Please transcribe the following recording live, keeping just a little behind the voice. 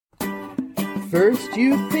First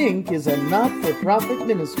You Think is a not-for-profit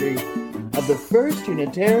ministry of the First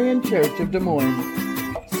Unitarian Church of Des Moines.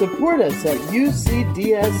 Support us at ucdsm.org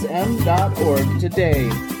today.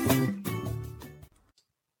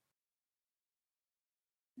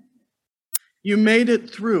 You made it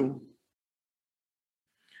through.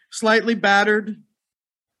 Slightly battered,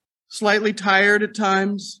 slightly tired at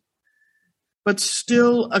times, but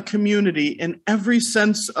still a community in every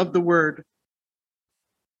sense of the word.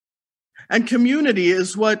 And community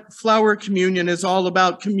is what Flower Communion is all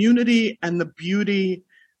about, community and the beauty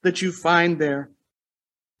that you find there.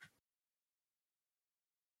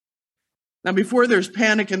 Now, before there's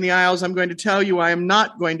panic in the aisles, I'm going to tell you, I am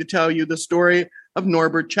not going to tell you the story of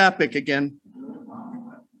Norbert Chapek again.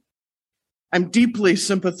 I'm deeply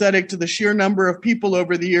sympathetic to the sheer number of people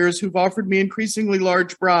over the years who've offered me increasingly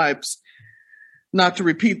large bribes, not to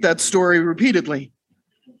repeat that story repeatedly.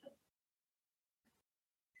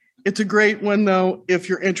 It's a great one, though. If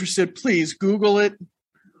you're interested, please Google it.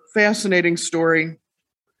 Fascinating story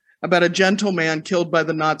about a gentleman killed by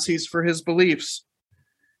the Nazis for his beliefs.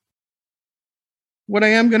 What I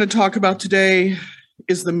am going to talk about today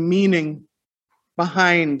is the meaning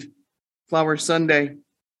behind Flower Sunday.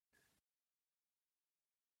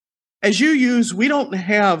 As you use, we don't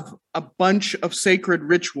have a bunch of sacred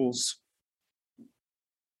rituals.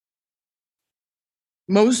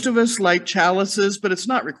 Most of us light chalices, but it's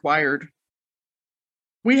not required.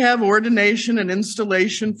 We have ordination and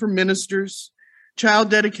installation for ministers, child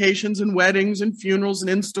dedications and weddings and funerals and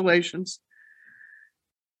installations,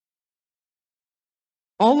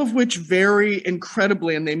 all of which vary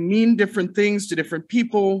incredibly, and they mean different things to different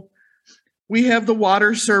people. We have the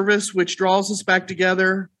water service, which draws us back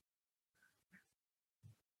together.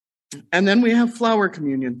 And then we have Flower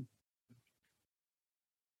Communion,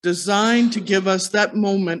 designed to give us that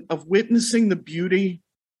moment of witnessing the beauty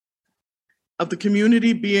of the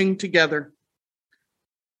community being together.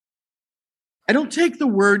 I don't take the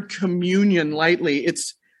word communion lightly.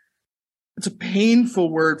 It's a painful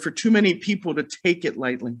word for too many people to take it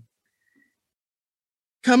lightly.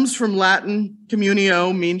 Comes from Latin,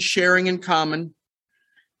 communio means sharing in common.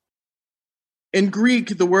 In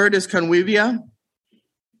Greek, the word is convivia,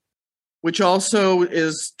 which also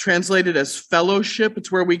is translated as fellowship.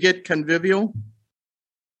 It's where we get convivial.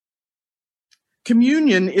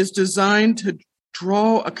 Communion is designed to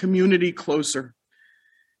draw a community closer.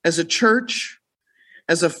 As a church,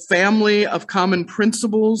 as a family of common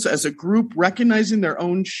principles, as a group recognizing their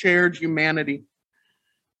own shared humanity.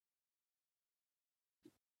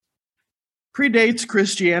 Predates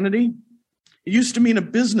Christianity. It used to mean a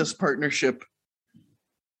business partnership.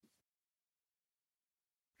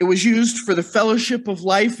 It was used for the fellowship of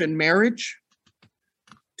life in marriage,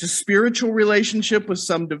 to spiritual relationship with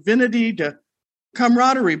some divinity, to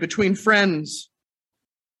camaraderie between friends.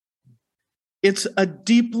 It's a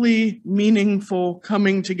deeply meaningful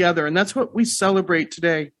coming together, and that's what we celebrate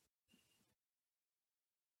today.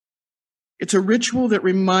 It's a ritual that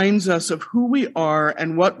reminds us of who we are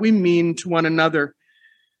and what we mean to one another.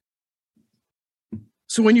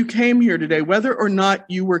 So when you came here today, whether or not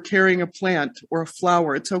you were carrying a plant or a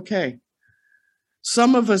flower, it's okay.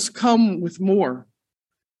 Some of us come with more.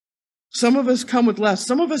 Some of us come with less.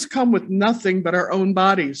 Some of us come with nothing but our own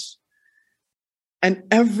bodies. And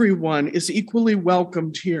everyone is equally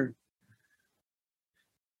welcomed here.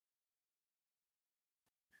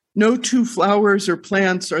 No two flowers or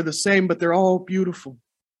plants are the same, but they're all beautiful.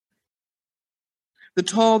 The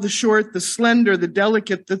tall, the short, the slender, the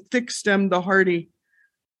delicate, the thick-stemmed, the hardy.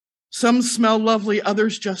 Some smell lovely,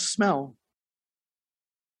 others just smell.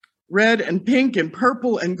 Red and pink and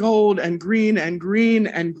purple and gold and green and green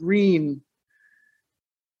and green.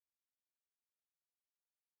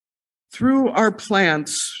 Through our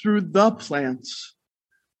plants, through the plants,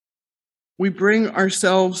 we bring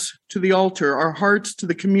ourselves to the altar, our hearts to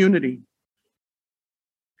the community.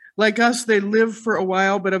 Like us, they live for a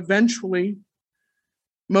while, but eventually,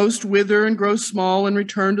 most wither and grow small and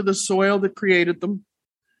return to the soil that created them.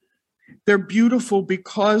 They're beautiful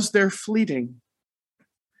because they're fleeting.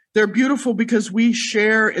 They're beautiful because we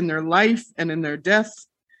share in their life and in their death.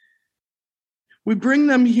 We bring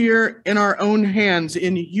them here in our own hands,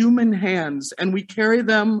 in human hands, and we carry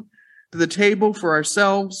them to the table for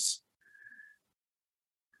ourselves.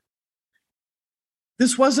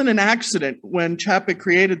 This wasn't an accident when Chapek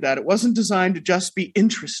created that. It wasn't designed to just be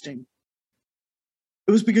interesting.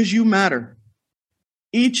 It was because you matter.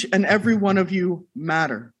 Each and every one of you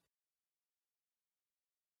matter.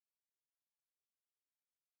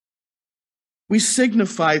 We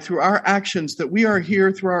signify through our actions that we are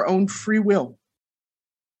here through our own free will.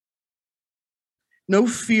 No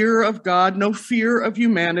fear of God, no fear of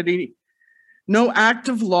humanity, no act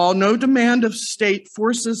of law, no demand of state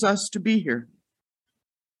forces us to be here.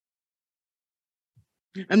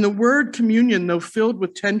 And the word communion, though filled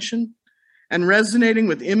with tension and resonating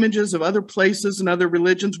with images of other places and other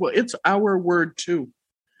religions, well, it's our word too.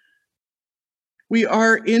 We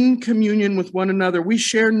are in communion with one another. We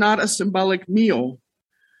share not a symbolic meal,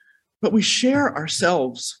 but we share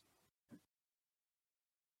ourselves.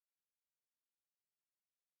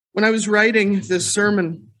 When I was writing this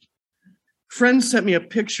sermon, friends sent me a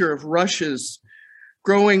picture of rushes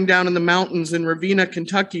growing down in the mountains in Ravenna,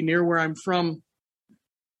 Kentucky, near where I'm from,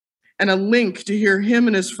 and a link to hear him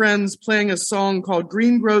and his friends playing a song called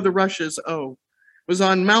Green Grow the Rushes, Oh. It was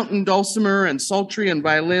on mountain dulcimer and psaltery and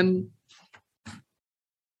violin.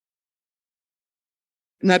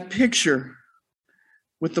 And that picture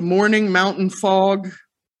with the morning mountain fog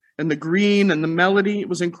and the green and the melody, it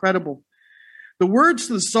was incredible. The words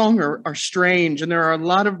to the song are strange, and there are a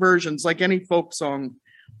lot of versions, like any folk song.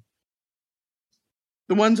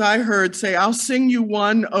 The ones I heard say, I'll sing you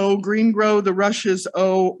one, oh, green grow the rushes,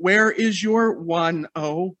 oh, where is your one,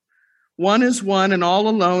 oh? One is one and all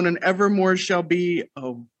alone and evermore shall be,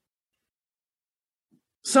 oh.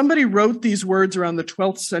 Somebody wrote these words around the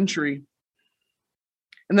 12th century.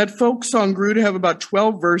 And that folk song grew to have about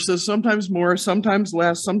 12 verses, sometimes more, sometimes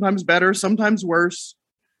less, sometimes better, sometimes worse.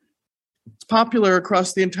 It's popular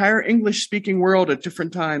across the entire English-speaking world at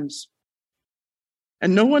different times.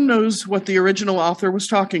 And no one knows what the original author was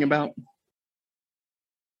talking about.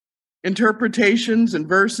 Interpretations and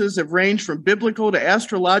verses have ranged from biblical to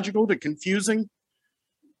astrological to confusing.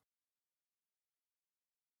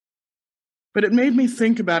 But it made me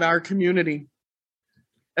think about our community.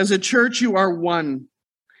 As a church, you are one,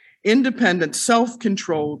 independent,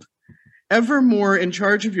 self-controlled, ever more in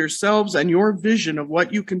charge of yourselves and your vision of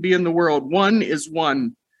what you can be in the world. One is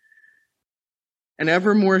one, and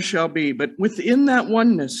evermore shall be. But within that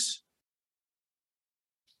oneness,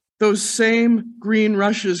 those same green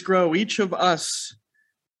rushes grow, each of us.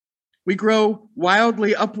 We grow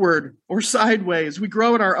wildly upward or sideways. We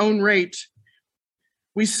grow at our own rate.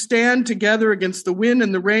 We stand together against the wind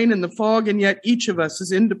and the rain and the fog, and yet each of us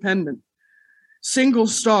is independent. Single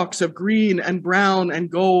stalks of green and brown and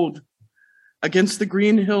gold against the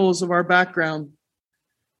green hills of our background.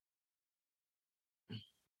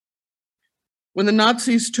 When the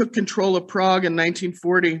Nazis took control of Prague in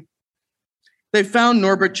 1940, they found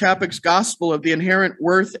Norbert Čapek's gospel of the inherent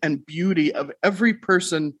worth and beauty of every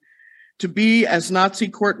person to be, as Nazi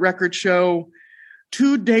court records show,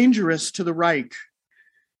 too dangerous to the Reich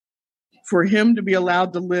for him to be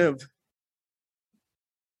allowed to live.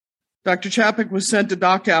 Dr. Čapek was sent to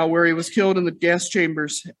Dachau, where he was killed in the gas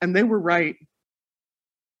chambers, and they were right.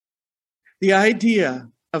 The idea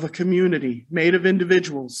of a community made of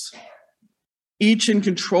individuals, each in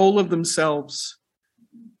control of themselves,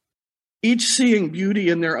 each seeing beauty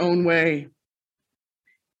in their own way,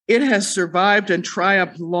 it has survived and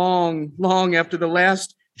triumphed long, long after the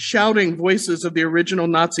last shouting voices of the original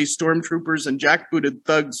Nazi stormtroopers and jackbooted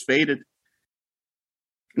thugs faded.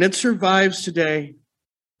 And it survives today.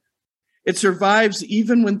 It survives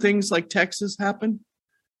even when things like Texas happen.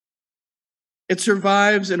 It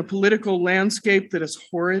survives in a political landscape that is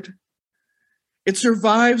horrid. It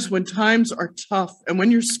survives when times are tough and when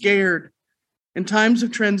you're scared in times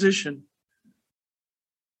of transition.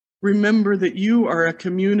 Remember that you are a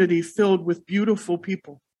community filled with beautiful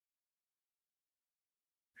people.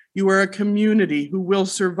 You are a community who will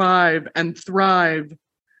survive and thrive.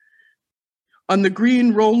 On the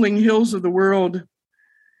green rolling hills of the world,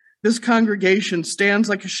 this congregation stands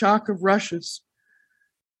like a shock of rushes,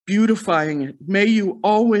 beautifying it. May you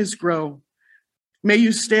always grow. May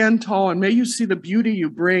you stand tall, and may you see the beauty you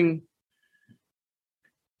bring.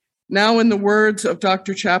 Now, in the words of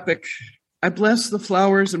Dr. Čapek, I bless the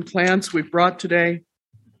flowers and plants we've brought today.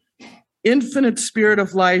 Infinite Spirit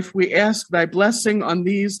of life, we ask thy blessing on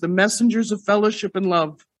these, the messengers of fellowship and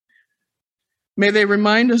love. May they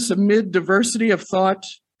remind us amid diversity of thought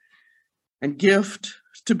and gift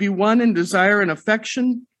to be one in desire and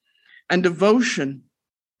affection and devotion.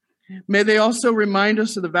 May they also remind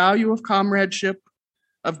us of the value of comradeship,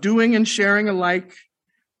 of doing and sharing alike.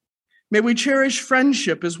 May we cherish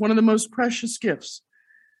friendship as one of the most precious gifts.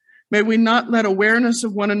 May we not let awareness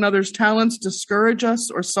of one another's talents discourage us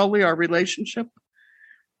or sully our relationship.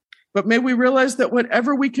 But may we realize that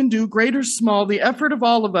whatever we can do, great or small, the effort of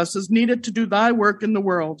all of us is needed to do thy work in the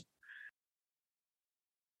world.